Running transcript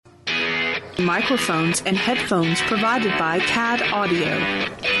Microphones and headphones provided by CAD Audio.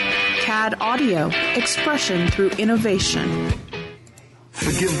 CAD Audio, expression through innovation.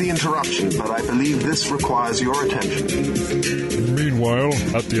 Forgive the interruption, but I believe this requires your attention. Meanwhile,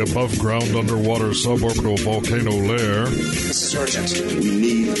 at the above-ground underwater suborbital volcano lair... This is urgent. We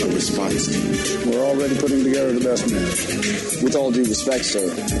need a response team. We're already putting together the best man. With all due respect, sir,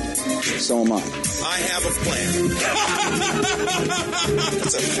 so am I. I have a plan.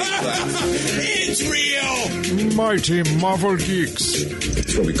 That's a fake laugh. It's real! Mighty Marvel Geeks.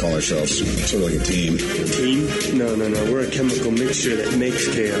 That's what we call ourselves. Sort of like a team. Team? No. We're a chemical mixture that makes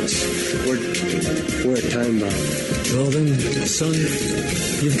chaos. We're a time bomb. Well then, son,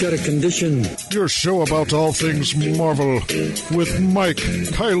 you've got a condition. Your show about all things Marvel with Mike,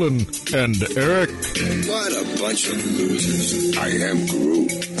 Kylan, and Eric. What a bunch of losers. I am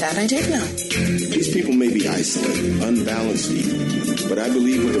Groot. That I did know. These people may be isolated, unbalanced even, but I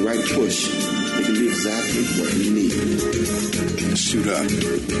believe with the right push, they can be exactly what we need. Suit up.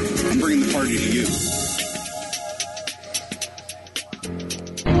 I'm bringing the party to you.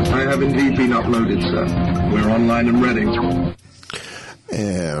 I have indeed been uploaded, sir. We're online and ready.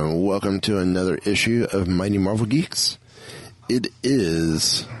 And welcome to another issue of Mighty Marvel Geeks. It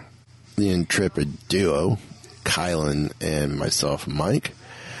is the intrepid duo, Kylan and myself, Mike.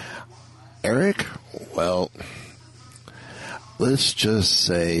 Eric, well, let's just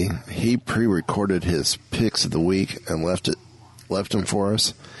say he pre-recorded his picks of the week and left them for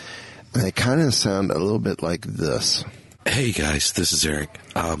us. And they kind of sound a little bit like this. Hey guys, this is Eric.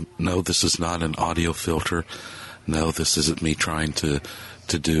 No, this is not an audio filter. No, this isn't me trying to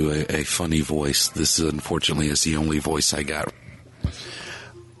do a funny voice. This, unfortunately, is the only voice I got.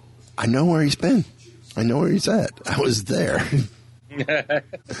 I know where he's been. I know where he's at. I was there.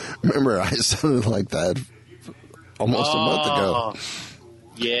 Remember, I sounded like that almost a month ago.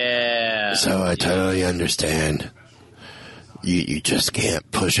 Yeah. So I totally understand. You just can't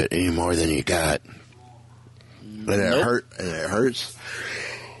push it any more than you got. And it hurts.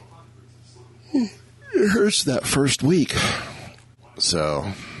 It hurts that first week. So,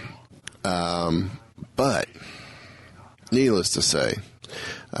 but needless to say,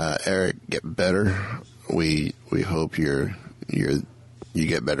 Eric, get better. We hope you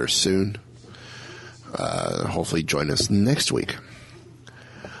get better soon. Hopefully join us next week.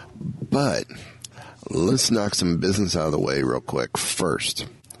 But let's knock some business out of the way real quick first.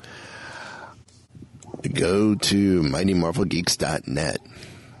 Go to MightyMarvelGeeks.net.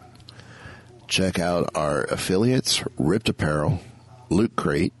 Check out our affiliates, Ripped Apparel, Loot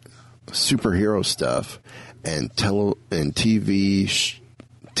Crate, Superhero Stuff, and TV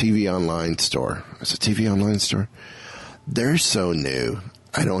Online Store. It's a TV Online Store? They're so new.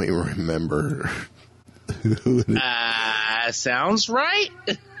 I don't even remember who it is. Sounds right.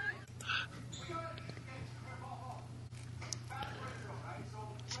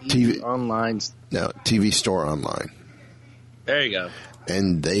 TV Online. No, TV Store Online. There you go.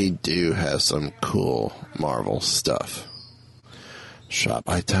 And they do have some cool Marvel stuff. Shop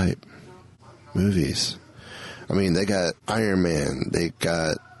by type. Movies. I mean, they got Iron Man. They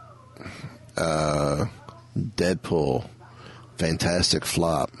got Deadpool. Fantastic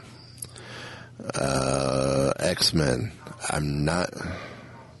Flop. X-Men. I'm not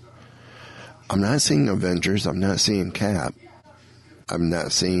seeing Avengers. I'm not seeing Cap. I'm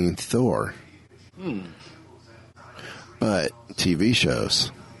not seeing Thor. But TV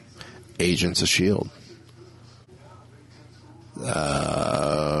shows. Agents of S.H.I.E.L.D.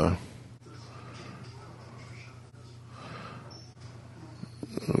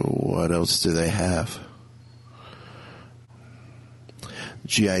 What else do they have?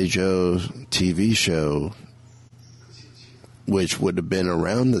 G.I. Joe TV show, which would have been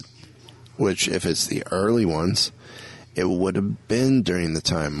around which if it's the early ones, it would have been during the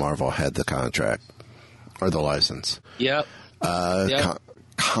time Marvel had the contract or the license. Yep.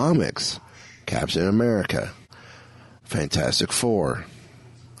 Comics, Captain America, Fantastic Four,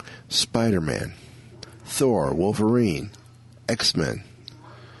 Spider-Man, Thor, Wolverine, X-Men,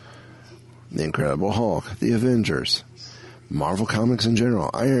 The Incredible Hulk, The Avengers, Marvel Comics in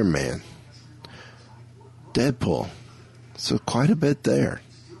general, Iron Man, Deadpool. So quite a bit there.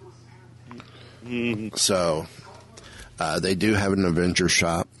 So they do have an Avengers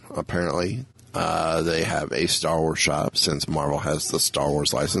shop, apparently. They have a Star Wars shop. Since Marvel has the Star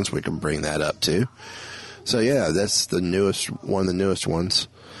Wars license, we can bring that up too. So yeah, that's the newest, one of the newest ones.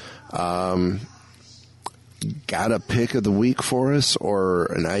 Got a pick of the week for us or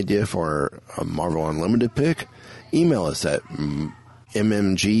an idea for a Marvel Unlimited pick? Email us at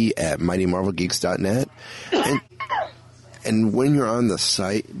mmg@mightymarvelgeeks.net And when you're on the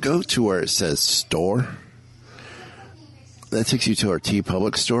site, go to where it says store. That takes you to our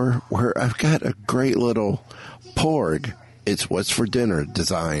TeePublic store, where I've got a great little Porg. It's What's for Dinner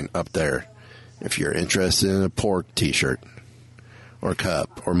design up there. If you're interested in a Porg t-shirt or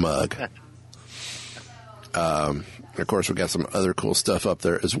cup or mug. Of course, we got some other cool stuff up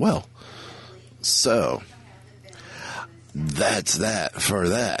there as well. So, that's that for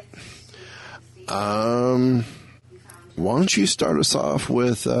that. Why don't you start us off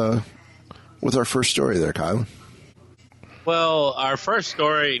with our first story there, Kylan? Well, our first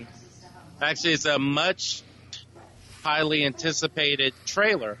story actually is a much highly anticipated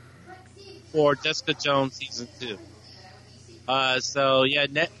trailer for Jessica Jones Season 2.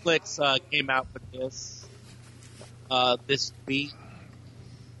 Netflix came out with this week.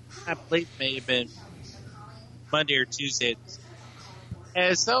 I believe it may have been Monday or Tuesday.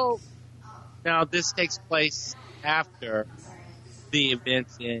 And so, now this takes place after the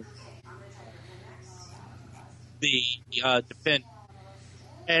events in the Defender.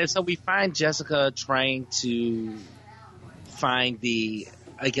 And so we find Jessica trying to find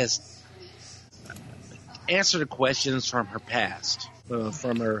answer the questions from her past,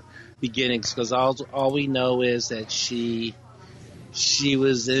 from her beginnings, because all we know is that she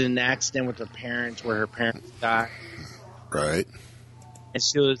was in an accident with her parents where her parents died. Right. And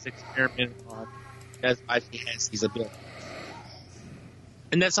she was experimenting on that's why she has these abilities.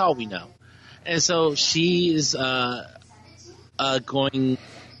 And that's all we know. And so she is going to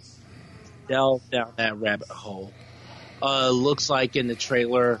delve down that rabbit hole. Looks like in the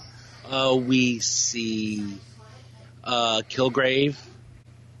trailer we see Kilgrave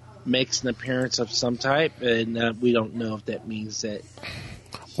makes an appearance of some type, and we don't know if that means that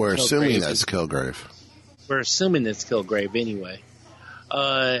we're assuming that's Kilgrave. We're assuming it's Kilgrave anyway.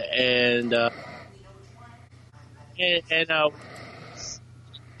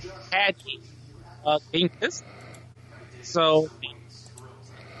 Patty being pissed. So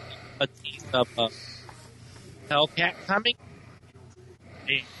a tease of Hellcat coming.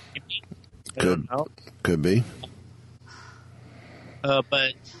 Maybe. Could be.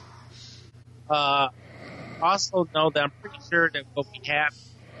 But also know that I'm pretty sure that what we have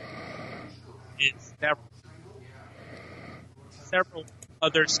is several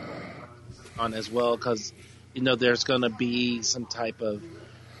other stories on as well, because there's going to be some type of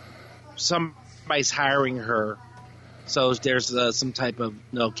somebody's hiring her, so there's some type of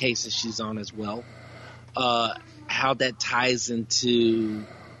case that she's on as well. How that ties into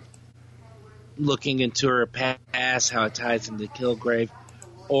looking into her past, how it ties into Kilgrave,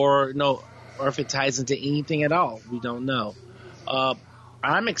 or if it ties into anything at all, we don't know.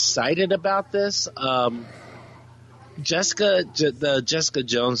 I'm excited about this. The Jessica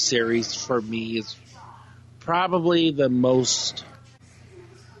Jones series for me is probably the most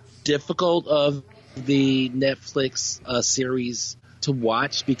difficult of the Netflix series to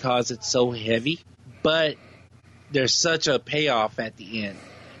watch because it's so heavy, but there's such a payoff at the end.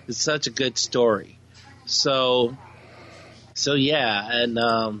 It's such a good story. So yeah, and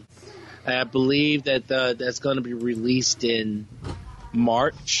I believe that that's going to be released in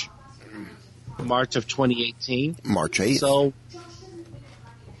March of 2018. March 8th.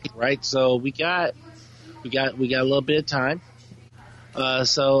 So we got a little bit of time.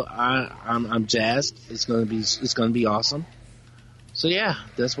 So I'm jazzed. It's gonna be awesome. So yeah,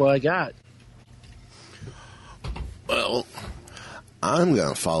 that's what I got. Well, I'm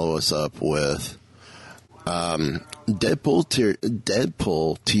gonna follow us up with Deadpool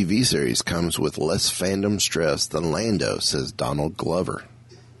TV series comes with less fandom stress than Lando, says Donald Glover.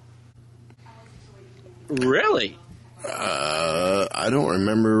 Really? I don't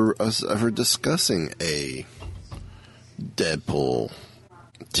remember us ever discussing a Deadpool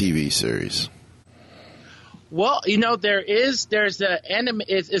TV series. Well, there's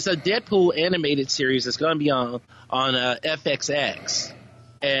it's a Deadpool animated series that's going to be on FXX,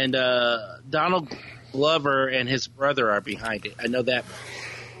 and Donald Glover and his brother are behind it. I know that.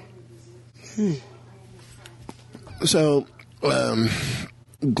 So,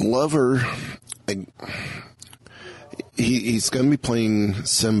 Glover, he's going to be playing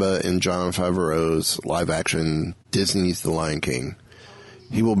Simba in Jon Favreau's live-action Disney's The Lion King.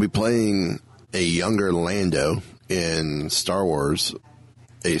 He will be playing a younger Lando in Star Wars,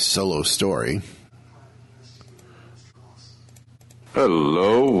 A Solo Story.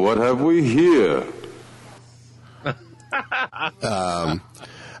 Hello, what have we here?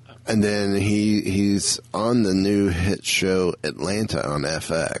 And then he's on the new hit show Atlanta on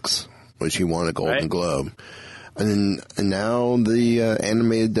FX, which he won a Golden Globe. And now the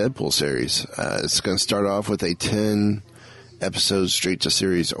animated Deadpool series. It's going to start off with a 10 episodes straight to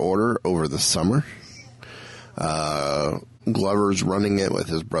series order over the summer. Glover's running it with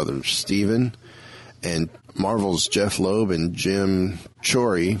his brother Steven, and Marvel's Jeff Loeb and Jim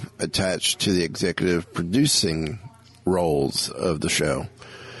Chory attached to the executive producing roles of the show.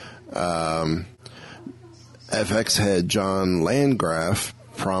 FX head John Landgraf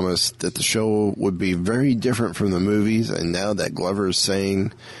promised that the show would be very different from the movies, and now that Glover is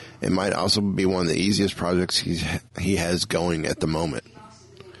saying it might also be one of the easiest projects he has going at the moment.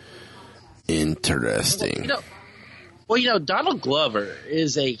 Interesting. Well, Donald Glover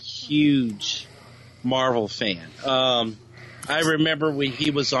is a huge Marvel fan. I remember when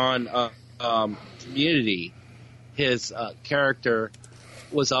he was on Community, his character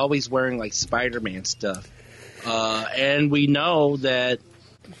was always wearing like Spider-Man stuff. And we know that,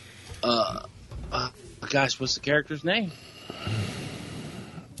 gosh, what's the character's name?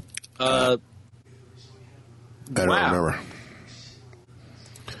 I don't remember.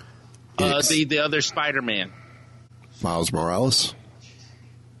 The other Spider-Man. Miles Morales?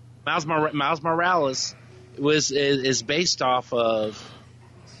 Miles Morales is based off of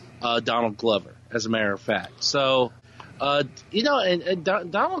Donald Glover, as a matter of fact. So, and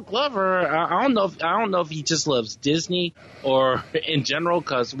Donald Glover, I don't know if he just loves Disney or in general,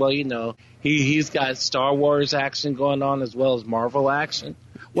 because he's got Star Wars action going on as well as Marvel action.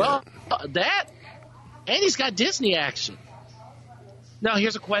 Well, that, and he's got Disney action. Now,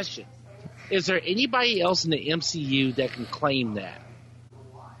 here's a question: is there anybody else in the MCU that can claim that?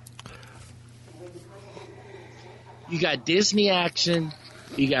 You got Disney action,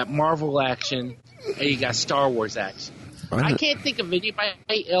 you got Marvel action, and you got Star Wars action. I can't think of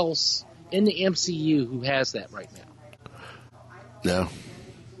anybody else in the MCU who has that right now. No.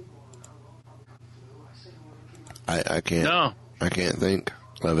 I can't. No. I can't think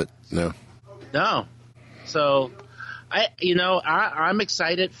of it. No. No. So, I'm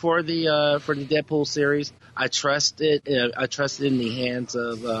excited for the Deadpool series. I trust it. I trust it in the hands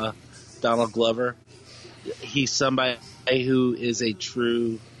of Donald Glover. He's somebody who is a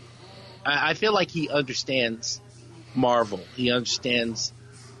true. I feel like he understands Marvel. He understands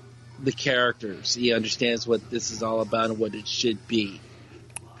the characters. He understands what this is all about and what it should be.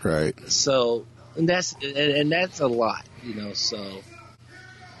 Right. So, and that's a lot, So,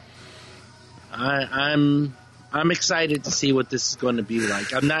 I'm excited to see what this is going to be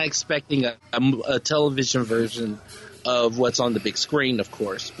like. I'm not expecting a television version of what's on the big screen, of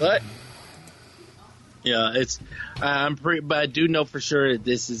course, but yeah, but I do know for sure that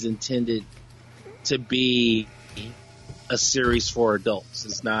this is intended to be a series for adults.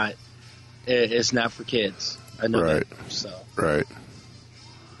 It's not for kids. I know right. that. So. Right.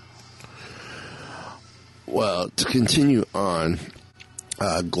 Well, to continue on,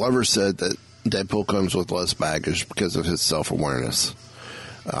 Glover said that Deadpool comes with less baggage because of his self-awareness.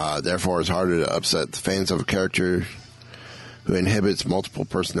 Therefore, it's harder to upset the fans of a character who inhibits multiple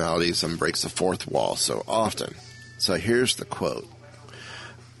personalities and breaks the fourth wall so often. So here's the quote.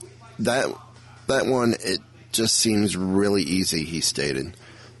 That one, it just seems really easy, he stated.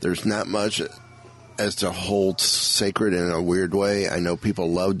 There's not much as to hold sacred in a weird way. I know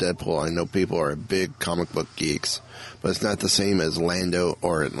people love Deadpool. I know people are big comic book geeks. But it's not the same as Lando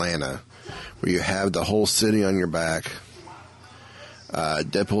or Atlanta, where you have the whole city on your back.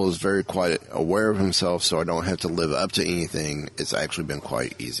 Deadpool is very quite aware of himself, so I don't have to live up to anything. It's actually been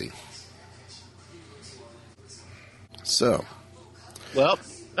quite easy. So. Well,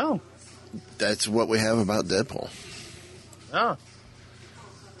 that's what we have about Deadpool. Oh.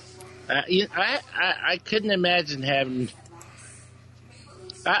 I couldn't imagine having.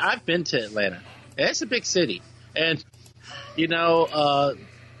 I've been to Atlanta. It's a big city, and for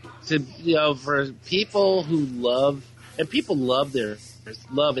people who love, and people love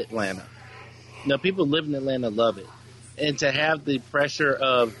Atlanta. People live in Atlanta love it, and to have the pressure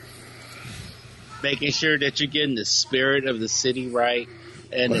of making sure that you're getting the spirit of the city right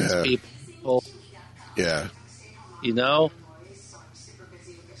and its people. Yeah.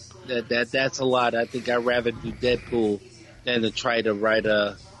 That's a lot. I think I'd rather do Deadpool than to try to write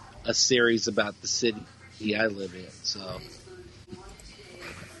a series about the city I live in. So.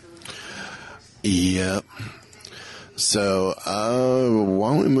 Yep. So,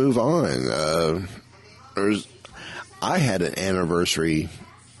 why don't we move on? I had an anniversary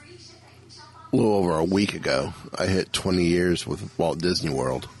a little over a week ago. I hit 20 years with Walt Disney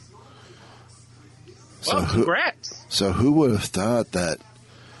World. Well, congrats. So who would have thought that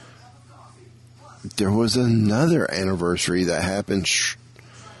there was another anniversary that happened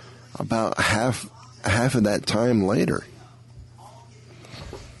about half of that time later?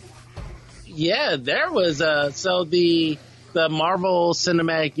 Yeah, there was so the the Marvel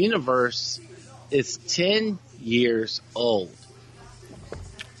Cinematic Universe is 10 years old.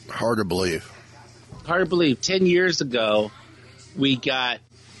 Hard to believe. Hard to believe. 10 years ago, we got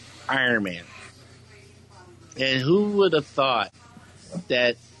Iron Man. And who would have thought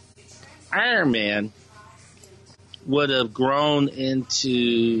that Iron Man would have grown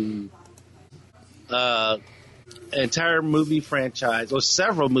into an entire movie franchise, or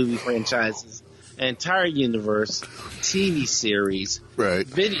several movie franchises, an entire universe, TV series, right,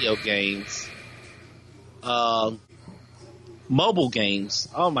 video games, mobile games.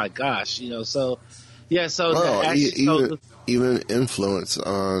 Oh my gosh, so yeah, so well, even influence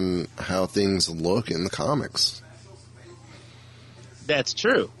on how things look in the comics. That's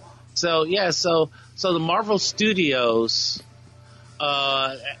true. So yeah, so the Marvel Studios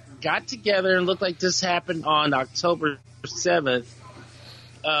got together and looked like this happened on October 7th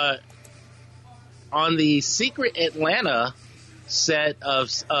on the secret Atlanta set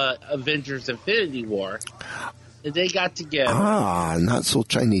of Avengers Infinity War. They got together. Not so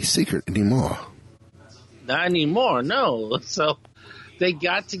Chinese secret anymore. Not anymore, no. So they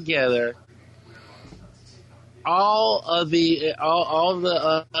got together all the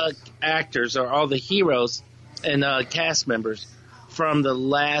actors, or all the heroes and cast members from the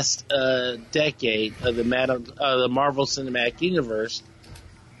last decade of the Marvel Cinematic Universe.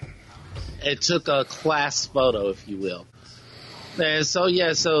 It took a class photo, if you will. And so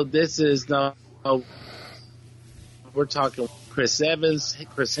this is we're talking Chris Evans,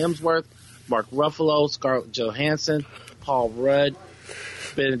 Chris Hemsworth, Mark Ruffalo, Scarlett Johansson, Paul Rudd,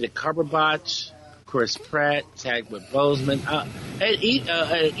 Benedict Cumberbatch, Chris Pratt, Chadwick Boseman, and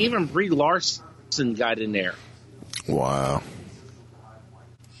even Brie Larson got in there. Wow.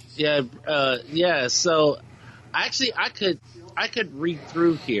 Yeah. So actually, I could read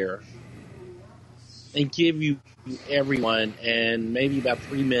through here and give you everyone, and maybe about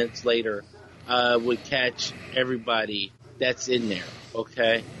 3 minutes later, would catch everybody that's in there.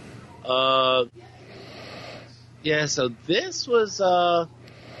 Okay. Yeah. So this was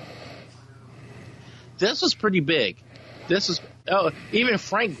pretty big. This was even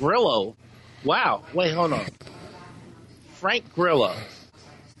Frank Grillo. Wow. Wait, hold on. Frank Grillo.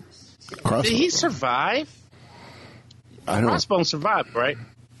 Did he survive? Crossbone survived, right?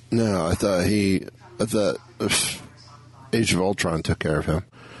 No, I thought Age of Ultron took care of him.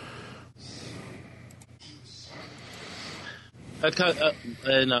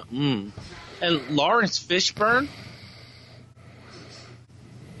 And Lawrence Fishburne?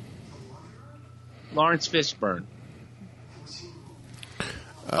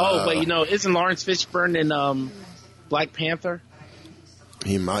 Wait, isn't Lawrence Fishburne in Black Panther?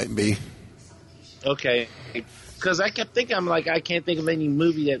 He might be. Okay. Because I kept thinking, I can't think of any of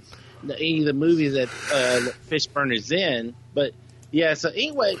the movies that Fishburne is in. But, yeah, so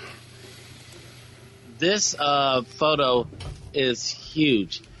anyway, this photo is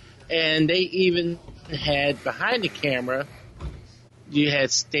huge. And they even had, behind the camera, you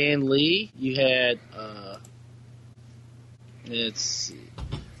had Stan Lee, you had,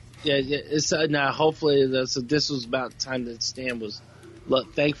 now hopefully, this was about the time that Stan was,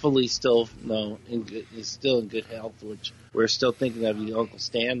 thankfully, still in good health, which we're still thinking of your Uncle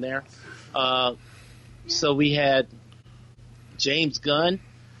Stan there. So we had James Gunn,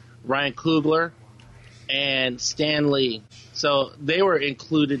 Ryan Coogler, and Stan Lee. So they were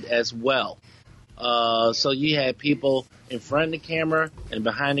included as well. So you had people in front of the camera and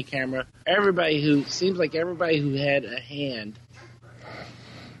behind the camera. Everybody who had a hand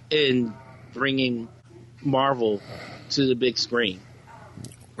in bringing Marvel to the big screen.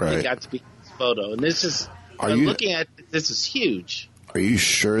 Right. They got to be in this photo. And this is, looking at this is huge. Are you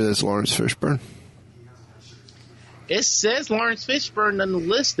sure that's Lawrence Fishburne? It says Lawrence Fishburne on the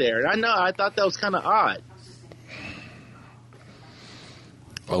list there. I know, I thought that was kind of odd.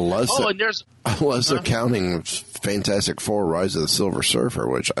 Unless they're counting Fantastic Four: Rise of the Silver Surfer,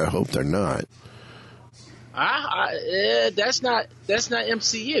 which I hope they're not. That's not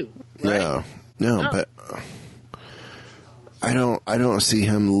MCU. Right? No, but I don't see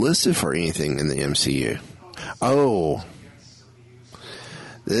him listed for anything in the MCU. Oh,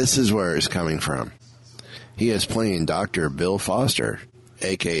 this is where it's coming from. He is playing Dr. Bill Foster,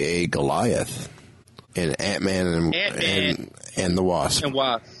 a.k.a. Goliath, in Ant-Man and the Wasp. And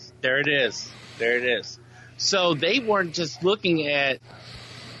Wasp. There it is. So they weren't just looking at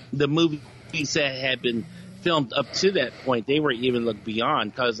the movies that had been filmed up to that point. They were even looked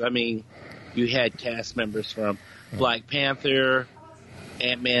beyond, because, you had cast members from Black Panther,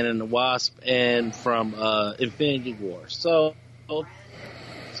 Ant-Man and the Wasp, and from Infinity War. So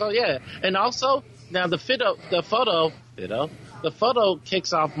yeah. And also, now the photo The photo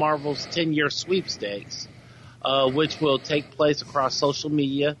kicks off Marvel's 10-year sweepstakes, which will take place across social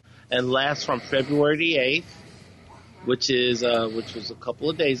media and last from February the 8th, which was a couple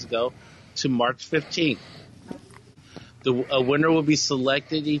of days ago, to March 15th. A winner will be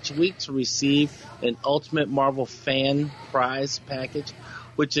selected each week to receive an Ultimate Marvel Fan Prize package,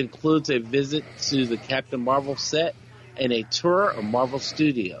 which includes a visit to the Captain Marvel set and a tour of Marvel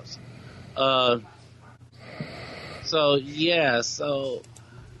Studios. So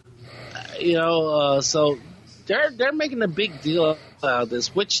they're making a big deal out of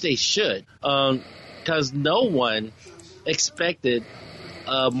this, which they should, because no one expected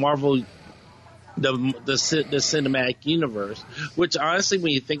Marvel, the cinematic universe. Which honestly,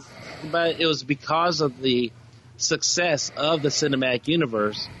 when you think about it, it was because of the success of the cinematic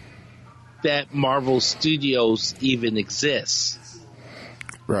universe that Marvel Studios even exists.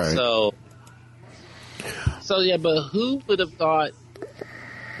 Right. So yeah, but who would have thought,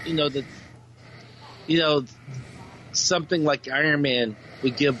 something like Iron Man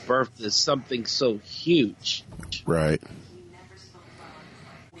would give birth to something so huge? Right.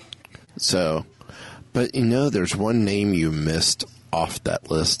 So, but there's one name you missed off that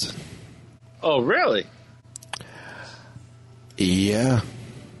list. Oh, really? Yeah.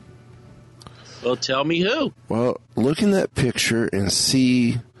 Well, tell me who. Well, look in that picture and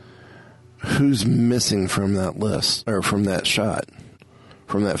see who's missing from that list, or from that shot,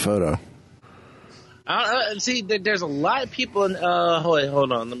 from that photo. See, there's a lot of people in...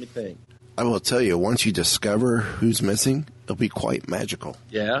 hold on, let me think. I will tell you, once you discover who's missing, it'll be quite magical.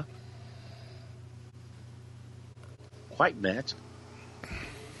 Yeah. Quite magical.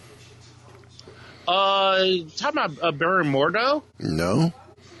 Talking about Baron Mordo? No.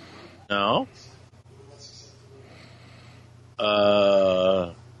 No.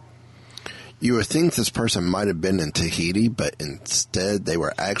 You would think this person might have been in Tahiti, but instead they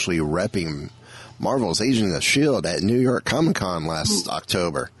were actually repping Marvel's Agents of S.H.I.E.L.D. at New York Comic Con last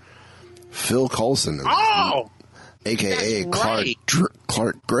October. Phil Coulson, a.k.a.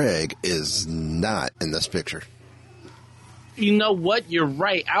 Clark Gregg, is not in this picture. You know what? You're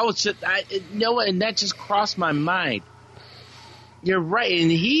right. And that just crossed my mind. You're right, and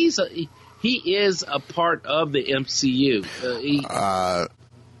he is a part of the MCU.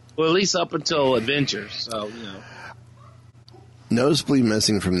 Well, at least up until Avengers. So Noticeably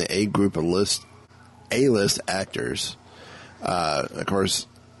missing from the A-list actors, of course,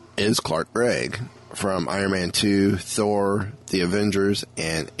 is Clark Gregg from Iron Man 2, Thor, The Avengers,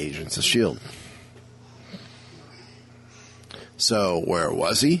 and Agents of S.H.I.E.L.D. So, where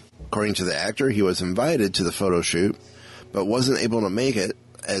was he? According to the actor, he was invited to the photo shoot, but wasn't able to make it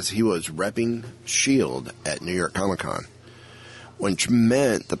as he was repping S.H.I.E.L.D. at New York Comic Con, which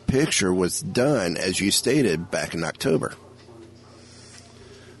meant the picture was done, as you stated, back in October.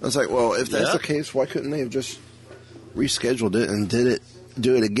 I was like, well, if that's the case, why couldn't they have just rescheduled it and do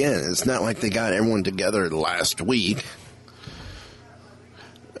it again? It's not like they got everyone together last week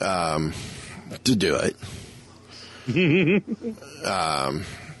to do it.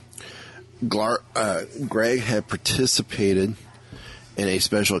 Greg had participated in a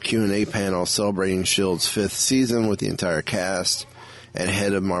special Q&A panel celebrating S.H.I.E.L.D.'s 5th season with the entire cast and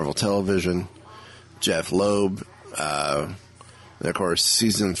head of Marvel Television, Jeff Loeb. And of course,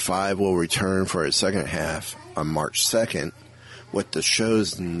 Season 5 will return for its second half on March 2nd with the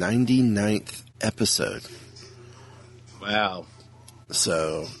show's 99th episode. Wow.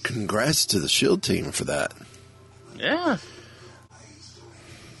 So, congrats to the S.H.I.E.L.D. team for that. Yeah.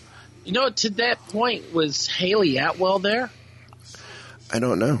 To that point, was Haley Atwell there? I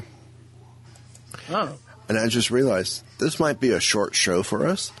don't know. Oh. And I just realized this might be a short show for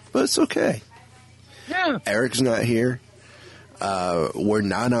us, but it's okay. Yeah. Eric's not here. We're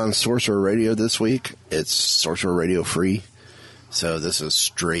not on Sorcerer Radio this week. It's Sorcerer Radio free. So this is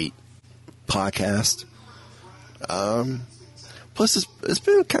straight podcast. Plus, it's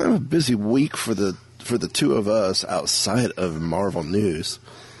been kind of a busy week for the two of us outside of Marvel news.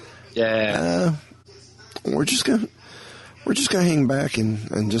 Yeah. We're just gonna hang back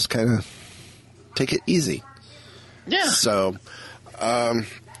and just kind of take it easy. Yeah. So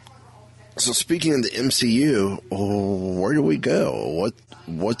speaking of the MCU, where do we go?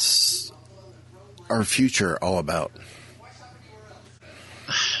 What's our future all about?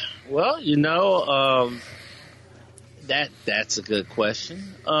 Well, that's a good question.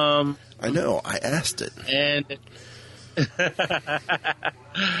 I know. I asked it. And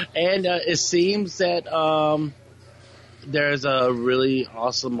it seems that there's a really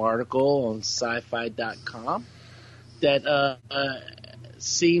awesome article on sci-fi.com that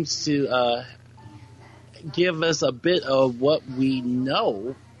seems to give us a bit of what we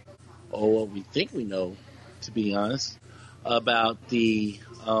know, or what we think we know, to be honest, about the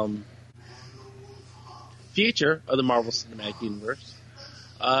future of the Marvel Cinematic Universe.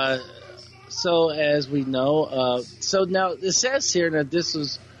 So as we know, so now it says here that this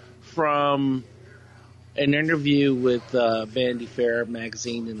was from an interview with Vanity Fair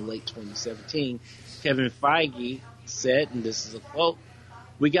magazine in late 2017. Kevin Feige said, and this is a quote,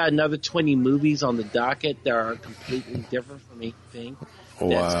 "We got another 20 movies on the docket that are completely different from anything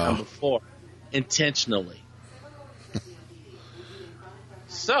that's come before, intentionally."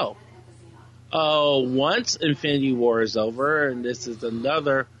 So, once Infinity War is over, and this is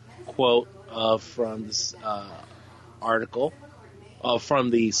another quote from this article,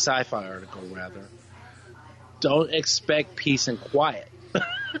 from the sci-fi article, rather, "Don't expect peace and quiet."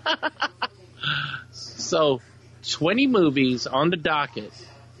 So, 20 movies on the docket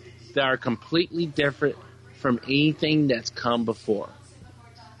that are completely different from anything that's come before.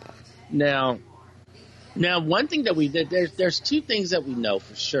 Now, one thing that we did, there's two things that we know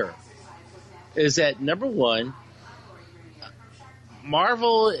for sure, is that number one,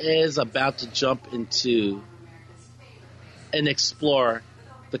 Marvel is about to jump into and explore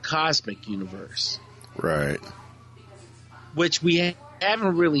the cosmic universe. Right. Which we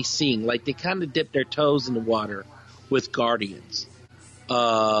haven't really seen. Like, they kind of dipped their toes in the water with Guardians.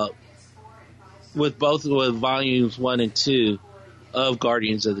 With volumes 1 and 2 of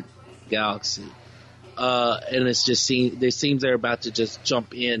Guardians of the Galaxy. And it's just seems they're about to just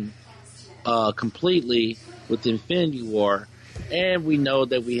jump in completely with Infinity War. And we know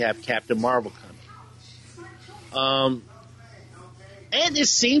that we have Captain Marvel coming. And it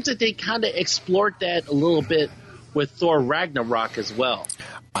seems that they kind of explored that a little bit with Thor Ragnarok as well.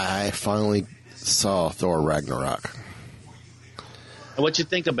 I finally saw Thor Ragnarok. And what you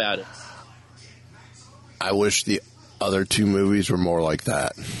think about it? I wish the other two movies were more like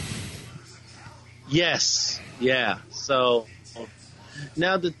that. Yes. Yeah. So,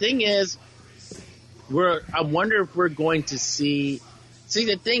 now the thing is, I wonder if we're going to see,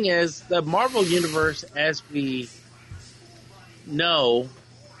 the thing is, the Marvel Universe, as we know,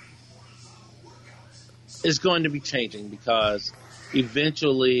 is going to be changing, because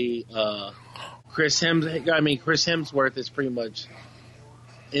eventually Chris Hemsworth is pretty much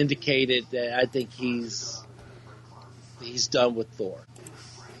indicated that I think he's done with Thor.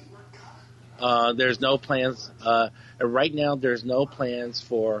 There's no plans right now. There's no plans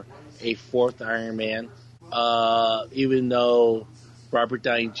for a fourth Iron Man, even though Robert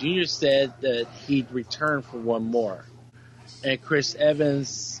Downey Jr. said that he'd return for one more, and Chris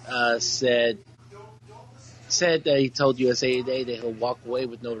Evans said that he told USA Today that he'll walk away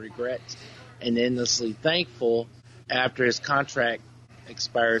with no regrets and endlessly thankful after his contract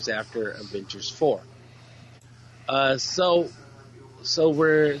expires after Avengers 4. So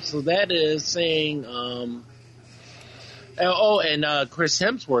that is saying, and Chris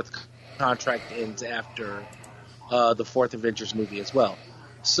Hemsworth's contract ends after the fourth Avengers movie as well.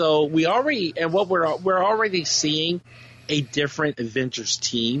 So we're already seeing a different Avengers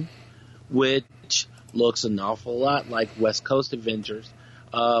team, which looks an awful lot like West Coast Avengers.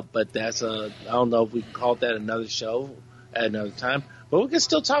 But that's I don't know if we can call that another show at another time, but we can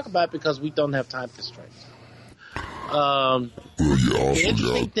still talk about it because we don't have time constraints. The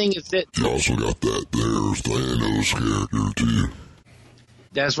interesting thing is that you also got that there's Thanos character too.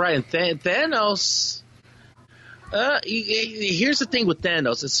 That's right, and Thanos. Here's the thing with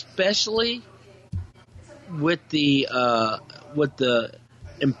Thanos, especially with the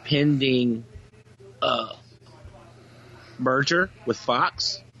impending merger with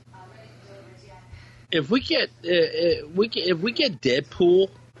Fox. If we get Deadpool,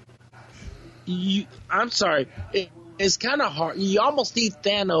 I'm sorry, it's kind of hard. You almost need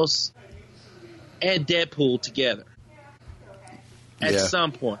Thanos and Deadpool together at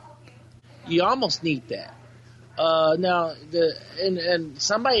some point. You almost need that. Now, and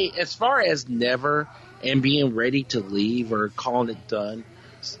somebody, as far as never and being ready to leave or calling it done,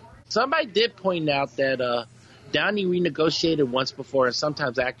 somebody did point out that Downey renegotiated once before, and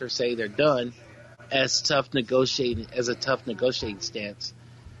sometimes actors say they're done as a tough negotiating stance.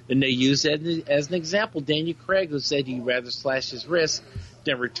 And they used it as an example. Daniel Craig, who said he'd rather slash his wrist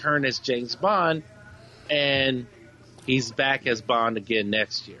than return as James Bond, and he's back as Bond again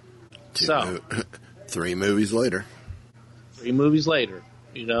next year. Three movies later, you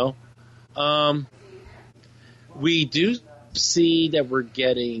know. We do see that we're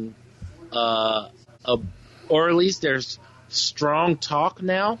getting, or at least there's strong talk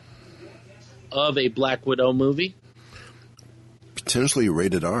now of a Black Widow movie. Potentially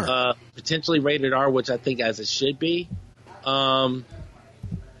rated R. potentially rated R, which I think as it should be. And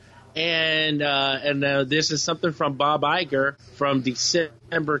this is something from Bob Iger from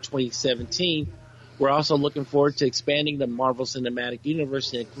December 2017. We're also looking forward to expanding the Marvel Cinematic Universe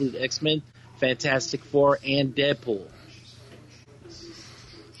to include X-Men, Fantastic Four, and Deadpool.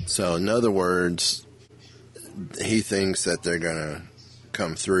 So, in other words, he thinks that they're going to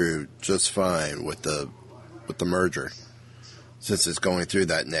come through just fine with the merger, since it's going through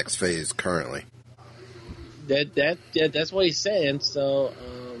that next phase currently. That's what he's saying. So,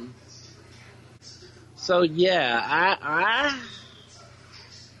 I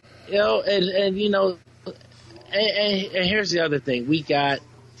you know, and you know, and here's the other thing: we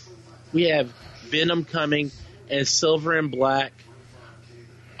have Venom coming and Silver and Black,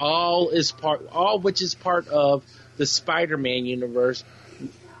 all which is part of the Spider-Man universe,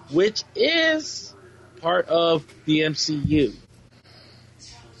 which is part of the MCU.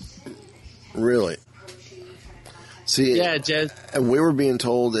 Really? See, yeah, Jez. And we were being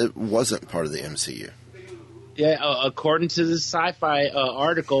told it wasn't part of the MCU. Yeah, according to the Sci-Fi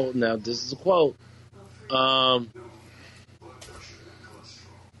article, now this is a quote.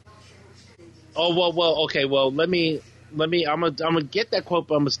 Okay. Well, let me. I'm gonna get that quote,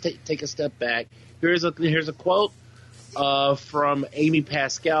 but I'm gonna take a step back. Here's a quote from Amy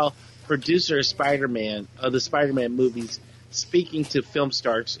Pascal, producer of Spider-Man, the Spider-Man movies, speaking to film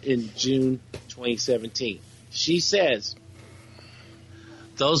stars in June 2017. She says,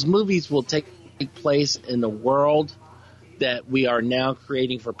 "Those movies will take place in the world that we are now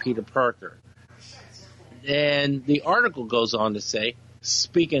creating for Peter Parker." And the article goes on to say,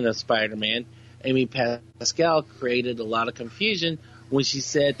 speaking of Spider-Man, Amy Pascal created a lot of confusion when she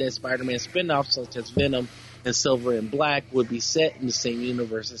said that Spider-Man spin-offs such as Venom and Silver and Black would be set in the same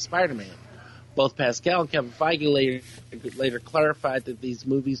universe as Spider-Man. Both Pascal and Kevin Feige later clarified that these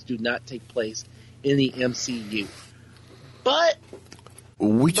movies do not take place in the MCU. But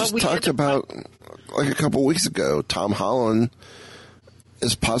we talked about, like a couple weeks ago, Tom Holland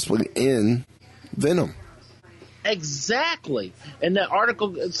is possibly in Venom. Exactly. And the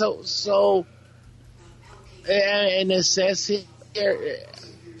article, and it says here,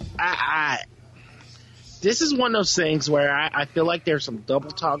 this is one of those things where I feel like there's some double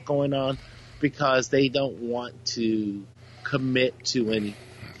talk going on because they don't want to commit to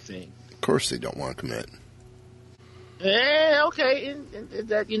anything. Of course they don't want to commit. Okay,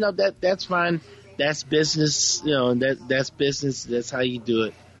 that's fine. That's business, that's business. That's how you do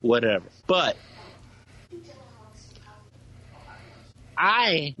it, whatever. But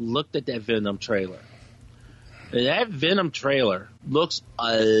I looked at that Venom trailer. And that Venom trailer looks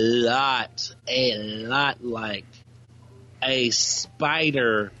a lot like a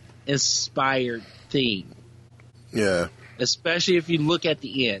Spider-inspired theme. Yeah. Especially if you look at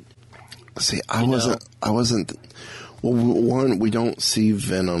the end. See, I wasn't. Well, one, we don't see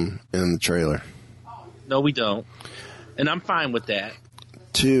Venom in the trailer. No, we don't. And I'm fine with that.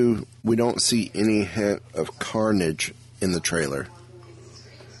 Two, we don't see any hint of Carnage in the trailer.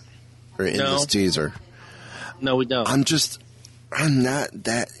 Or in this teaser. No, we don't. I'm not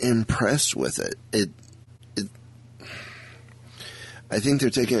that impressed with it. I think they're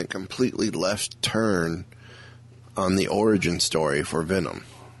taking a completely left turn on the origin story for Venom.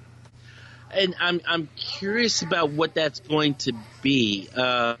 And I'm curious about what that's going to be. We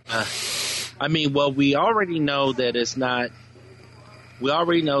already know that it's not. We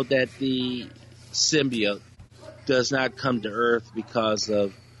already know that the symbiote does not come to Earth because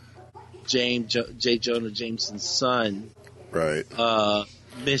of J. Jonah Jameson's son, right?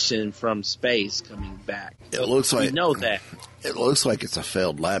 Mission from space coming back. It looks like we know that. It looks like it's a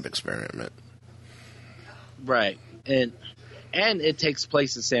failed lab experiment, right? And it takes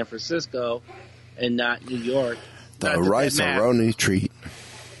place in San Francisco and not New York. The rice-a-roni treat.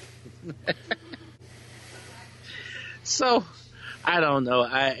 So, I don't know.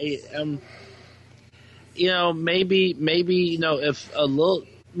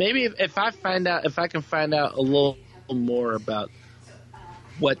 Maybe if I can find out a little more about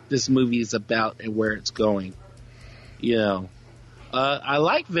what this movie is about and where it's going. I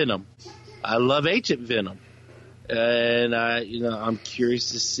like Venom. I love Agent Venom. And I'm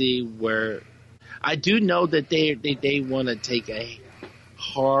curious to see where. I do know that they want to take a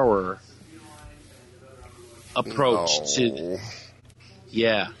horror approach to.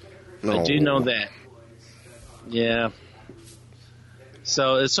 Yeah, no. I do know that. Yeah.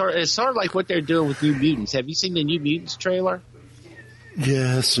 So it's sort of like what they're doing with New Mutants. Have you seen the New Mutants trailer?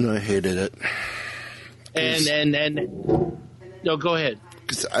 Yes, and I hated it. And no, go ahead.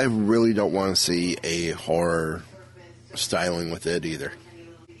 Because I really don't want to see a horror styling with it either.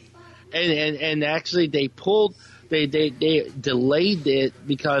 and actually they delayed it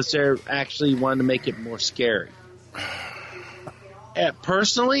because they're actually wanting to make it more scary.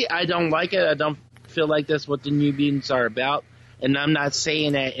 Personally, I don't like it. I don't feel like that's what the New Mutants are about. And I'm not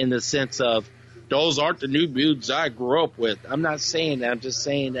saying that in the sense of, those aren't the New Mutants I grew up with. I'm not saying that. I'm just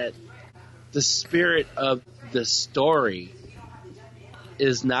saying that the spirit of the story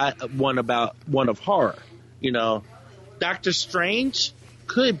is not one of horror. You know, Doctor Strange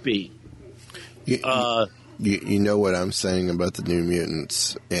could be. You know what I'm saying about the New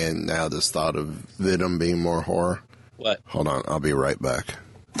Mutants, and now this thought of Venom being more horror? What? Hold on, I'll be right back.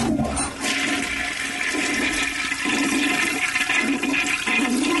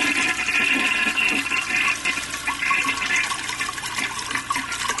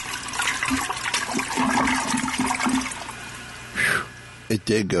 It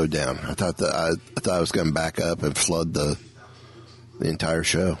did go down. I thought I was going to back up and flood the entire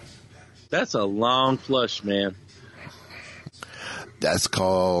show. That's a long flush, man. That's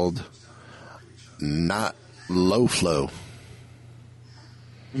called not low flow.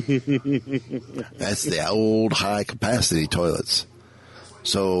 That's the old high capacity toilets.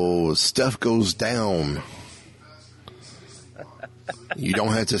 So stuff goes down. You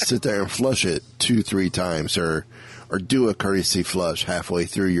don't have to sit there and flush it 2-3 times or do a courtesy flush halfway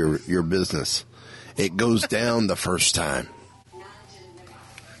through your business. It goes down the first time.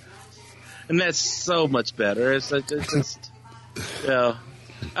 And that's so much better. It's just, you know,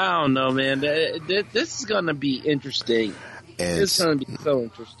 I don't know, man. This is going to be interesting. And it's going to be so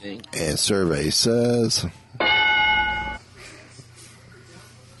interesting. And survey says...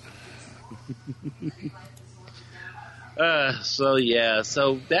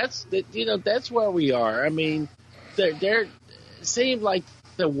 So that's where we are. I mean, it seems like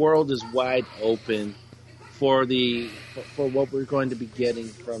the world is wide open for what we're going to be getting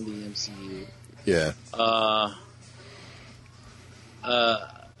from the MCU. Yeah.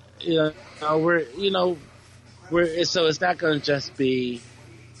 So it's not going to just be,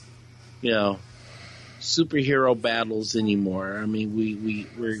 superhero battles anymore. I mean,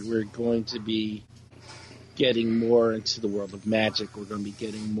 we're going to be getting more into the world of magic. We're going to be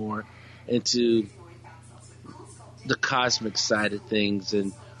getting more into the cosmic side of things,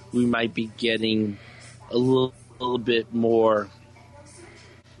 and we might be getting a little bit more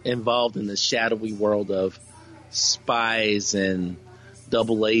involved in the shadowy world of spies and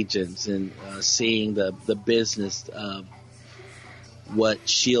double agents, and seeing the business of what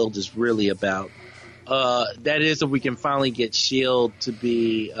S.H.I.E.L.D. is really about. That is, if we can finally get S.H.I.E.L.D. to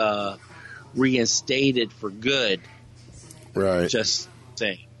be reinstated for good. Right. Just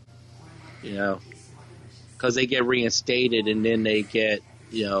saying. Because they get reinstated and then they get,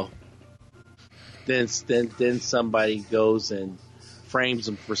 then somebody goes and frames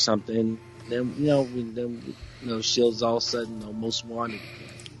them for something. Then, S.H.I.E.L.D.'s all of a sudden almost wanted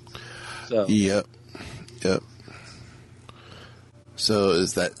again. So. Yep. So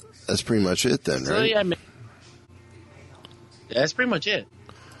that's pretty much it then, right? So, yeah, that's pretty much it.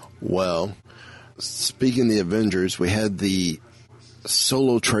 Well, speaking of the Avengers, we had the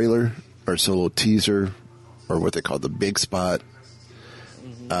solo trailer or solo teaser, or what they call the big spot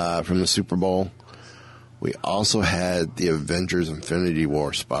from the Super Bowl. We also had the Avengers Infinity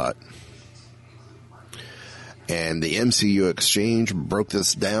War spot. And the MCU Exchange broke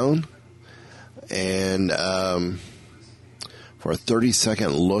this down. And for a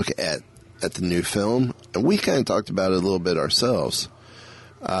 30-second look at the new film, and we kind of talked about it a little bit ourselves.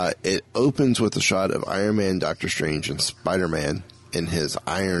 It opens with a shot of Iron Man, Doctor Strange, and Spider-Man in his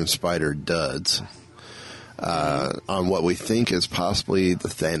Iron Spider duds on what we think is possibly the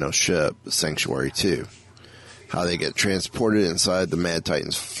Thanos ship, Sanctuary 2. How they get transported inside the Mad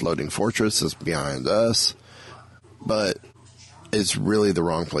Titan's floating fortress is beyond us, but it's really the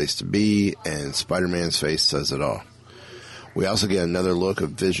wrong place to be, and Spider-Man's face says it all. We also get another look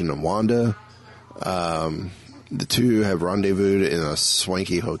of Vision and Wanda. The two have rendezvoused in a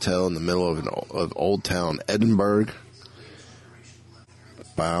swanky hotel in the middle of Old Town Edinburgh.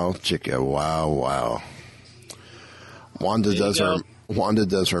 Wow, chicka, wow. Wanda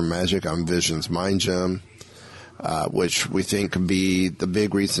does her magic on Vision's mind gem, which we think could be the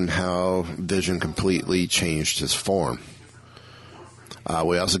big reason how Vision completely changed his form.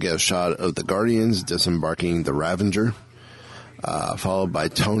 We also get a shot of the Guardians disembarking the Ravager, followed by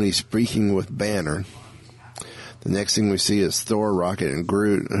Tony speaking with Banner. The next thing we see is Thor, Rocket, and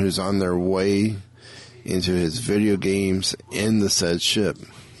Groot, who's on their way into his video games in the said ship.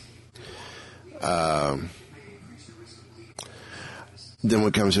 Then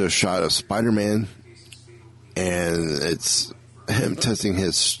we come to a shot of Spider-Man, and it's him testing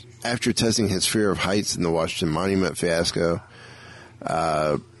his after testing his fear of heights in the Washington Monument fiasco,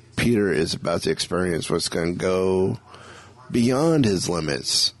 Peter is about to experience what's going to go beyond his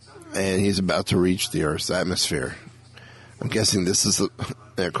limits, and he's about to reach the Earth's atmosphere. I'm guessing this is,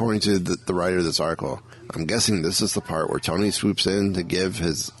 according to the writer of this article, I'm guessing this is the part where Tony swoops in to give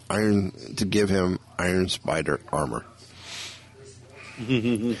him Iron Spider armor.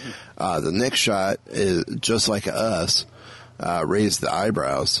 The next shot is just like us, raised the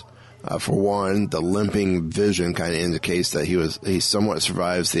eyebrows. For one, the limping vision kind of indicates that he somewhat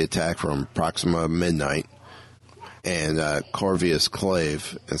survives the attack from Proxima Midnight and Corvius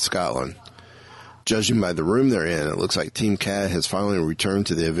Clave in Scotland. Judging by the room they're in, it looks like Team Cat has finally returned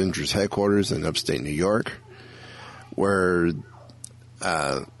to the Avengers headquarters in upstate New York, where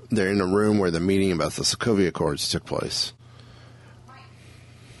they're in a room where the meeting about the Sokovia Accords took place.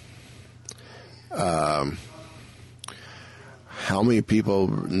 How many people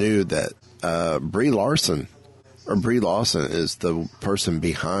knew that Brie Larson is the person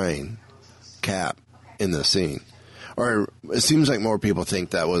behind Cap in the scene? Or it seems like more people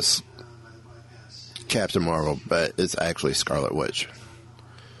think that was Captain Marvel, but it's actually Scarlet Witch.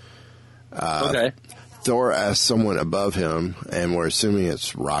 Okay. Thor asked someone above him, and we're assuming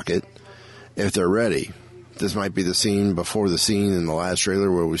it's Rocket, if they're ready. This might be the scene before the scene in the last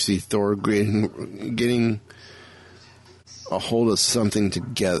trailer where we see Thor getting a hold of something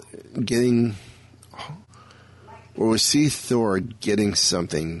together, where we see Thor getting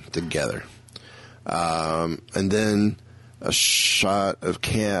something together. And then a shot of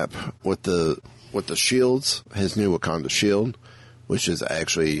Cap with the shields, his new Wakanda shield, which is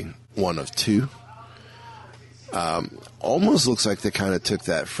actually one of two. Almost looks like they kind of took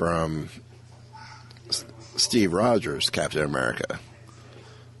that from Steve Rogers' Captain America.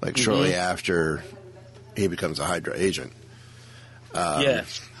 Like shortly after he becomes a Hydra agent.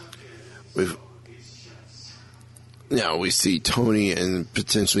 We see Tony in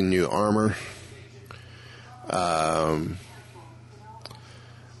potentially new armor. And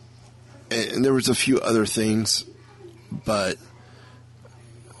there was a few other things, but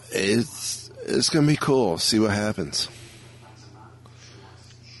it's going to be cool. See what happens.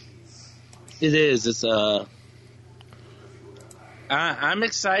 It is. It's I'm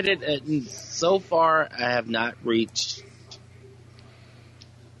excited. And so far, I have not reached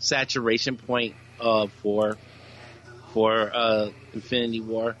saturation point for Infinity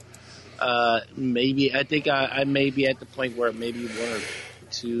War. Maybe I think I may be at the point where maybe one or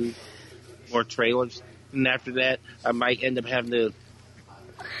two more trailers, and after that, I might end up having to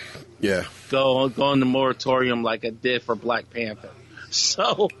go in the moratorium like I did for Black Panther.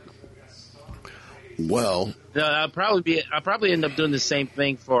 So, I'll probably end up doing the same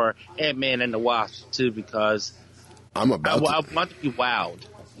thing for Ant-Man and the Wasp too, because I want to be wowed.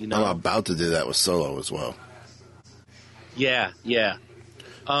 You know, I'm about to do that with Solo as well. Yeah.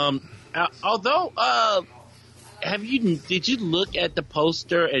 Although, did you look at the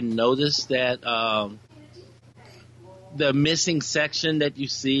poster and notice that the missing section that you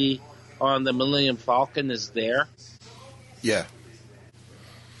see on the Millennium Falcon is there? Yeah.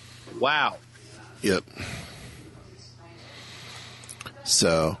 Wow. Yep.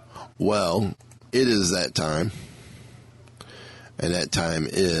 So, it is that time. And that time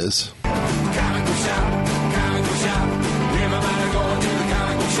is... Comic book shop. Everybody going to the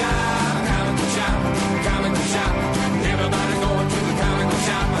comic book shop. Comic book shop. Comic book shop. Everybody going to the comic book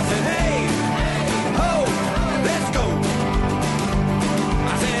shop. I said, hey, ho, let's go.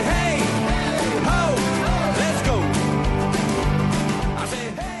 I said, hey, ho, let's go. I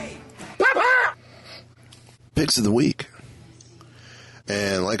said, hey, Papa! Picks of the week.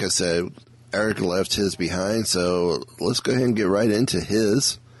 And like I said, Eric left his behind, so let's go ahead and get right into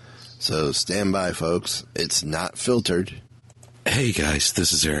his. So stand by, folks. It's not filtered. Hey, guys,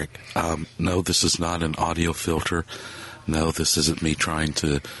 this is Eric. No, this is not an audio filter. No, this isn't me trying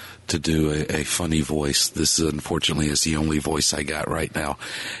to do a funny voice. This, unfortunately, is the only voice I got right now.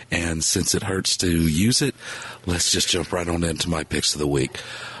 And since it hurts to use it, let's just jump right on into my picks of the week.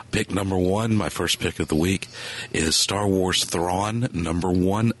 Pick number 1, my first pick of the week, is Star Wars Thrawn, number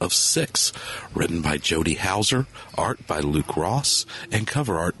 1 of 6, written by Jody Houser, art by Luke Ross, and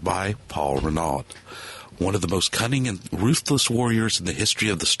cover art by Paul Renaud. One of the most cunning and ruthless warriors in the history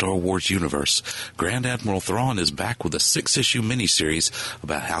of the Star Wars universe, Grand Admiral Thrawn is back with a 6-issue miniseries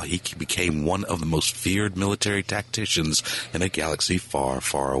about how he became one of the most feared military tacticians in a galaxy far,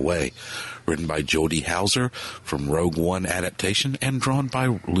 far away. written by Jody Hauser from Rogue One adaptation and drawn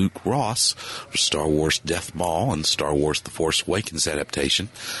by Luke Ross for Star Wars Death Maul and Star Wars The Force Awakens adaptation.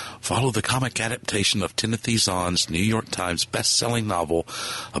 Follow the comic adaptation of Timothy Zahn's New York Times best-selling novel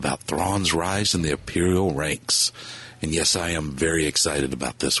about Thrawn's rise in the Imperial ranks. And yes, I am very excited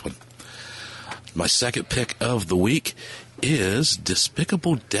about this one. My second pick of the week is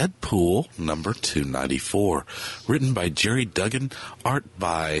Despicable Deadpool number 294, written by Jerry Duggan, art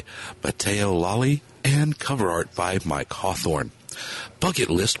by Matteo Lolli, and cover art by Mike Hawthorne. Bucket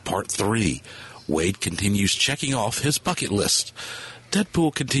List Part 3. Wade continues checking off his bucket list.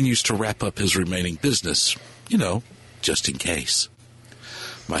 Deadpool continues to wrap up his remaining business, just in case.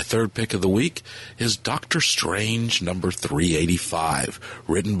 My third pick of the week is Doctor Strange number 385,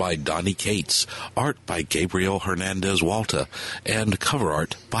 written by Donny Cates, art by Gabriel Hernandez Walta, and cover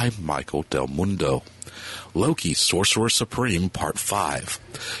art by Michael Del Mundo. Loki, Sorcerer Supreme, Part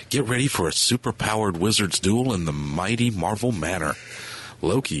 5. Get ready for a super-powered wizard's duel in the mighty Marvel Manor.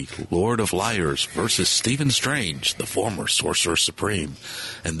 Loki, Lord of Liars, versus Stephen Strange, the former Sorcerer Supreme.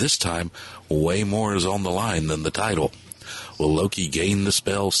 And this time, way more is on the line than the title. Will Loki gain the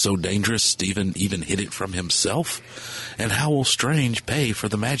spell so dangerous Stephen even hid it from himself? And how will Strange pay for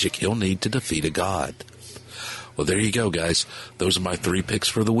the magic he'll need to defeat a god? Well, there you go, guys. Those are my 3 picks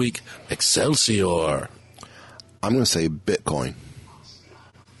for the week. Excelsior! I'm going to say Bitcoin.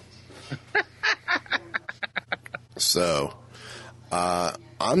 So, I'm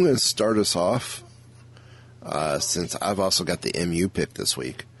going to start us off, since I've also got the MU pick this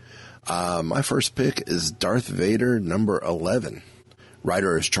week. My first pick is Darth Vader number 11.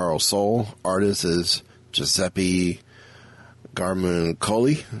 Writer is Charles Soule. Artist is Giuseppe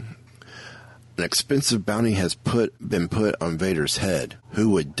Garmuncoli. An expensive bounty has been put on Vader's head.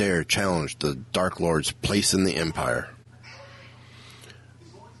 Who would dare challenge the Dark Lord's place in the Empire?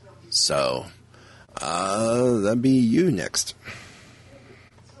 So, that'd be you next.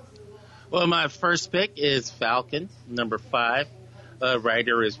 Well, my first pick is Falcon, number 5.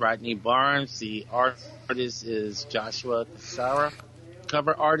 Writer is Rodney Barnes. The artist is Joshua Cassara.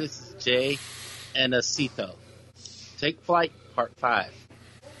 Cover artist is Jay Anacito. Take Flight, Part 5.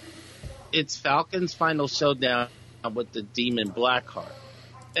 It's Falcon's final showdown with the demon Blackheart,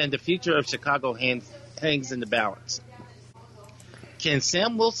 and the future of Chicago hangs in the balance. Can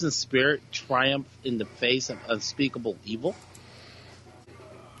Sam Wilson's spirit triumph in the face of unspeakable evil?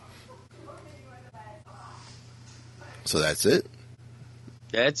 So that's it?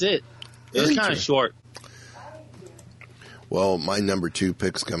 That's it. It was kind of short. Well, my number 2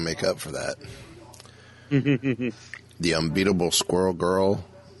 pick's going to make up for that. The Unbeatable Squirrel Girl,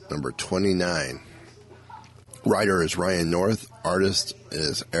 number 29. Writer is Ryan North. Artist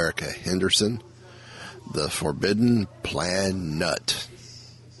is Erica Henderson. The Forbidden Plaid Nut.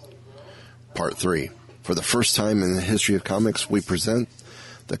 Part 3. For the first time in the history of comics, we present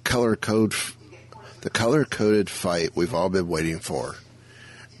the color-coded fight we've all been waiting for.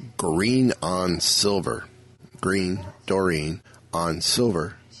 Green on Silver. Green, Doreen, on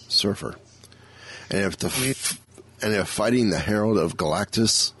Silver, Surfer. And if fighting the Herald of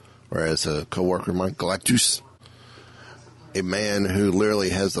Galactus, or as a co-worker of mine, Galactus, a man who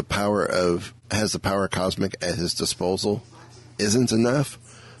literally has the power cosmic at his disposal, isn't enough,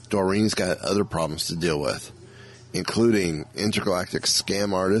 Doreen's got other problems to deal with, including intergalactic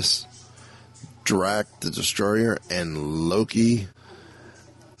scam artists, Drac the Destroyer, and Loki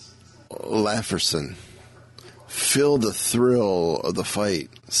Lafferson. Feel the thrill of the fight.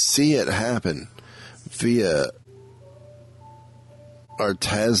 See it happen via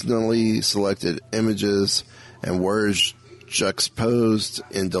artisanally selected images and words juxtaposed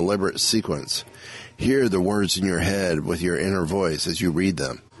in deliberate sequence. Hear the words in your head with your inner voice as you read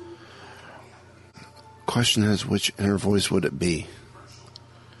them. Question is, which inner voice would it be?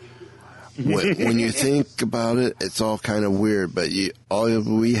 When you think about it, it's all kind of weird, but all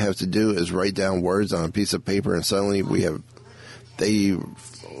we have to do is write down words on a piece of paper, and suddenly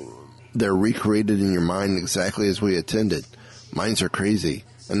they're recreated in your mind exactly as we intended. Minds are crazy,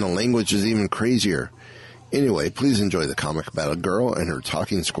 and the language is even crazier. Anyway, please enjoy the comic about a girl and her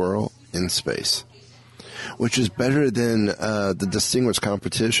talking squirrel in space, which is better than the Distinguished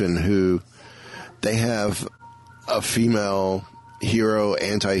Competition, who they have a female hero,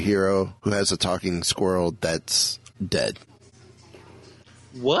 anti-hero, who has a talking squirrel that's dead.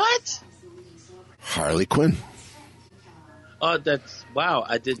 What? Harley Quinn. Oh, that's... Wow,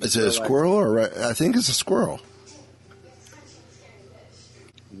 I didn't... Is it a squirrel or... I think it's a squirrel.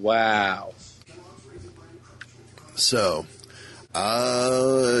 Wow. So,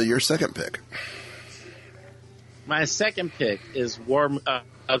 your second pick. My second pick is War Machine.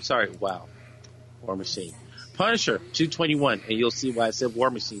 Punisher 221, and you'll see why I said War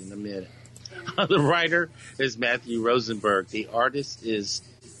Machine in a minute. The writer is Matthew Rosenberg. The artist is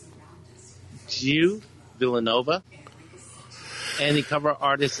Gio Villanova. And the cover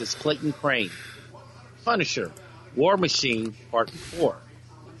artist is Clayton Crane. Punisher, War Machine, Part 4.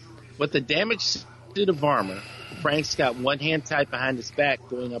 With the damaged suit of armor, Frank's got one hand tied behind his back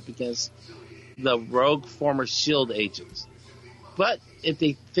going up against the rogue former S.H.I.E.L.D. agents. But if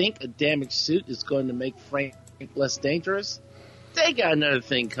they think a damaged suit is going to make Frank less dangerous, they got another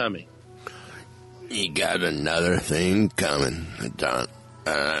thing coming. You got another thing coming, Don.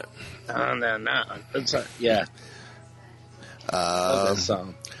 No. Yeah. That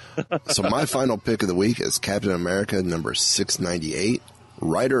song. So my final pick of the week is Captain America number 698.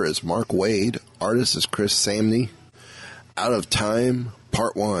 Writer is Mark Waid. Artist is Chris Samney. Out of Time,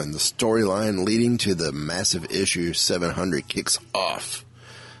 Part 1. The storyline leading to the massive issue 700 kicks off.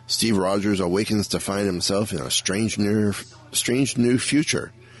 Steve Rogers awakens to find himself in a strange new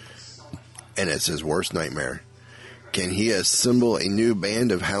future. And it's his worst nightmare. Can he assemble a new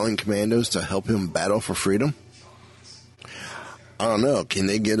band of Howling Commandos to help him battle for freedom? I don't know. Can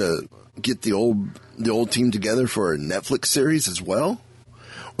they get the old team together for a Netflix series as well?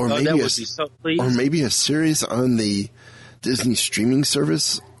 Or maybe a series on the Disney streaming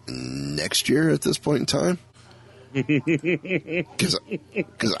service next year at this point in time? Because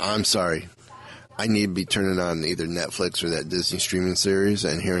I'm sorry. I need to be turning on either Netflix or that Disney streaming series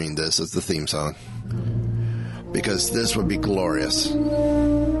and hearing this as the theme song. Because this would be glorious.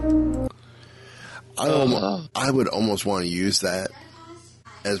 I would almost want to use that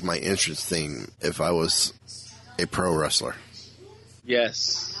as my entrance theme if I was a pro wrestler.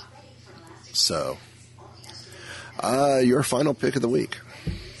 Yes. So, your final pick of the week.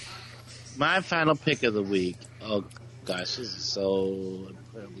 My final pick of the week, oh gosh, this is so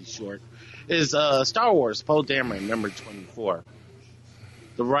incredibly short, is Star Wars, Poe Dameron, number 24.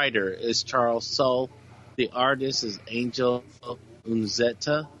 The writer is Charles Soule. The artist is Angel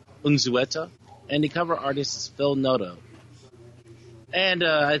Unzueta. And the cover artist is Phil Noto. And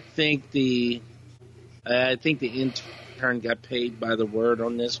I think the intern got paid by the word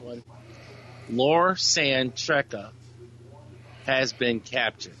on this one. Lor San Tekka has been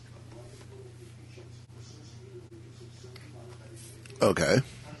captured. Okay.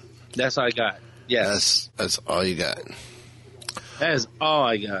 That's all I got. Yes. That's all you got. That is all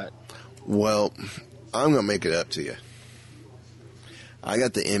I got. Well, I'm going to make it up to you. I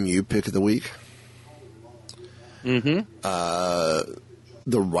got the MU pick of the week. Mm-hmm.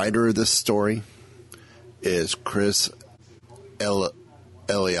 The writer of this story is Chris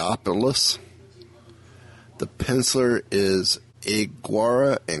Eliopoulos. The penciler is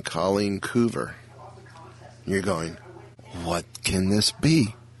Iguara and Colleen Coover. You're going, what can this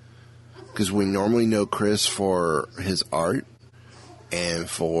be? Because we normally know Chris for his art and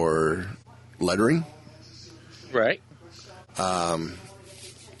for lettering. Right.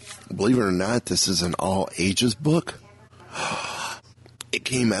 Believe it or not, this is an all ages book. It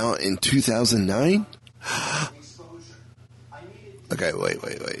came out in 2009. Okay, wait.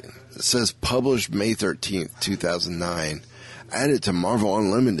 It says published May 13th, 2009. Added to Marvel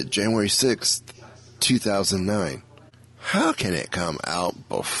Unlimited January 6th, 2009. How can it come out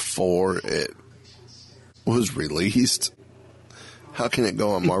before it was released? How can it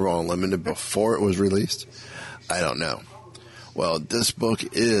go on Marvel Unlimited before it was released? I don't know. Well, this book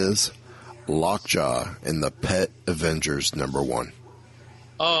is Lockjaw and the Pet Avengers #1.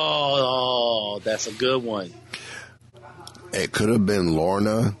 Oh, that's a good one. It could have been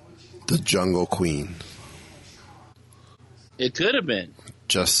Lorna, the Jungle Queen. It could have been.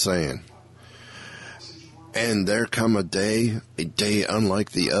 Just saying. And there come a day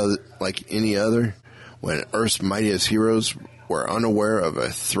unlike any other, when Earth's mightiest heroes were unaware of a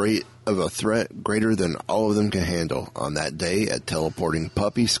threat greater than all of them can handle. On that day, a teleporting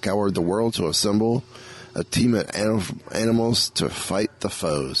puppy scoured the world to assemble a team of animals to fight the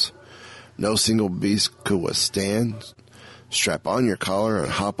foes. No single beast could withstand. Strap on your collar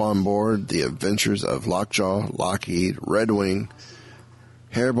and hop on board the adventures of Lockjaw, Lockheed, Redwing,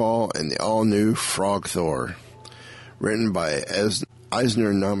 Hairball, and the all-new Frog Thor. Written by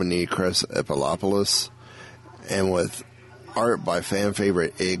Eisner nominee Chris Eliopoulos, and with art by fan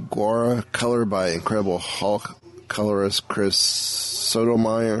favorite Iguara, color by Incredible Hulk colorist Chris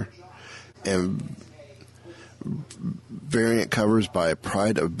Sotomayor, and variant covers by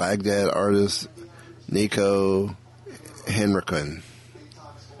Pride of Baghdad artist Nico Henriken.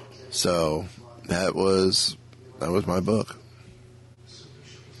 So that was my book.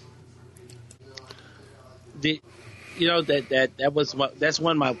 that was that's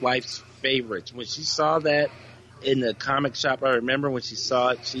one of my wife's favorites. When she saw that in the comic shop, I remember when she saw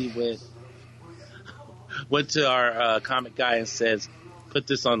it, she went to our comic guy and says, "Put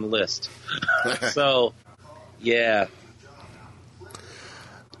this on the list." So, yeah,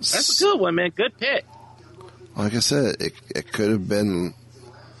 that's a good one, man. Good pick. Like I said, it could have been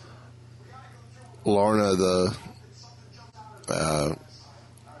Lorna the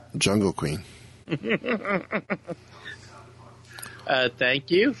Jungle Queen.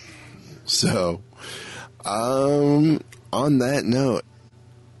 Thank you. So, on that note,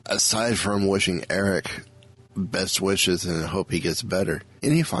 aside from wishing Eric best wishes and hope he gets better,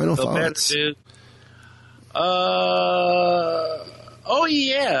 any final thoughts? Better, dude. Oh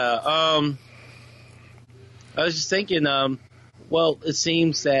yeah. I was just thinking. Well, it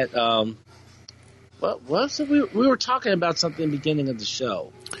seems that. What was it? We were talking about something at the beginning of the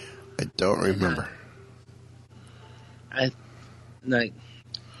show. I don't remember. I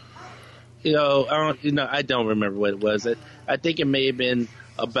don't remember what it was. I think it may have been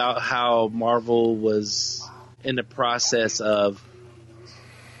about how Marvel was in the process of,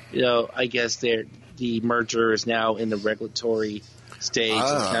 I guess the merger is now in the regulatory stage. And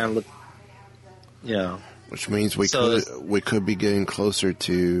kind of look, which means we could be getting closer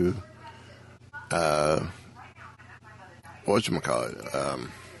to, whatchamacallit,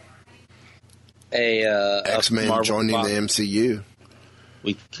 X-Men Marvel joining Fox. the MCU.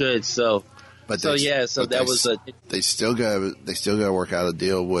 We could, they still got to work out a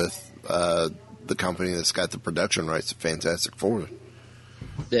deal with the company that's got the production rights to Fantastic Four.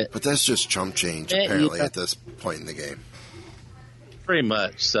 But that's just chump change apparently at this point in the game. Pretty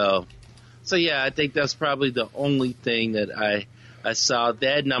much. So yeah, I think that's probably the only thing that I saw.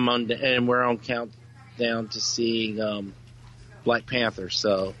 That and we're on countdown to seeing Black Panther.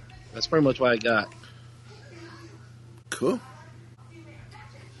 So that's pretty much what I got. Cool.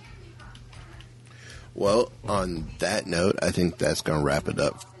 Well, on that note, I think that's going to wrap it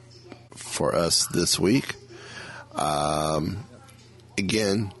up for us this week.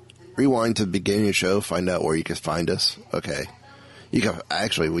 Again, rewind to the beginning of the show, find out where you can find us. Okay. We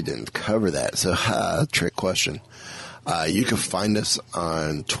didn't cover that, so trick question. You can find us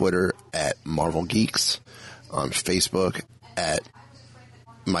on Twitter at Marvel Geeks, on Facebook at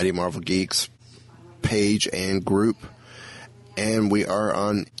Mighty Marvel Geeks page and group, and we are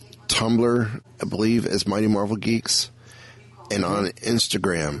on Tumblr, I believe, as Mighty Marvel Geeks, and on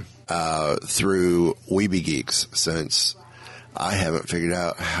Instagram through Weeby Geeks, since I haven't figured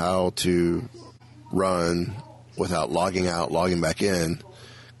out how to run without logging out, logging back in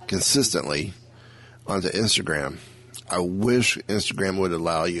consistently onto Instagram. I wish Instagram would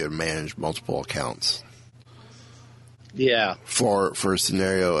allow you to manage multiple accounts. Yeah. For a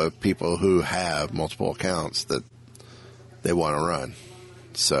scenario of people who have multiple accounts that they want to run.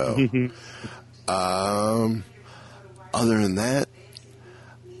 So, other than that,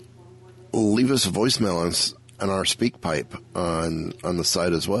 leave us a voicemail on our speak pipe on the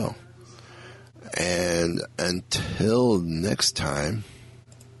site as well. And until next time.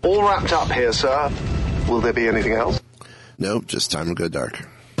 All wrapped up here, sir. Will there be anything else? Nope, just time to go dark.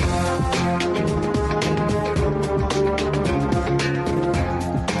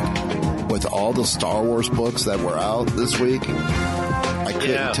 With all the Star Wars books that were out this week,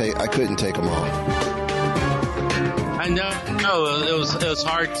 I couldn't take them all. I know. No, it was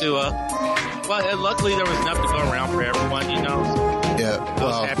hard to. Well, luckily there was enough to go around for everyone, So yeah, I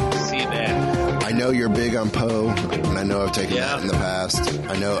was happy to see that. I know you're big on Poe, and I know I've taken that in the past.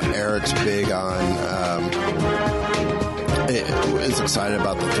 I know Eric's big on. Is excited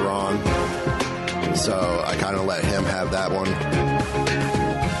about the Thrawn, so I kind of let him have that one.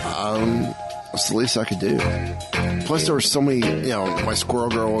 It's the least I could do. Plus, there were so many. My Squirrel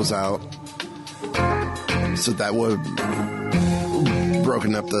Girl was out, so that would have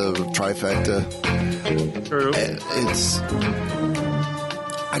broken up the trifecta. True.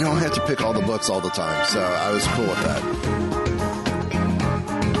 I don't have to pick all the books all the time, so I was cool with that.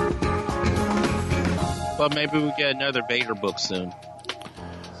 Well, maybe we get another Vader book soon.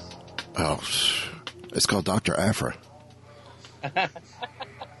 Oh, it's called Dr. Aphra.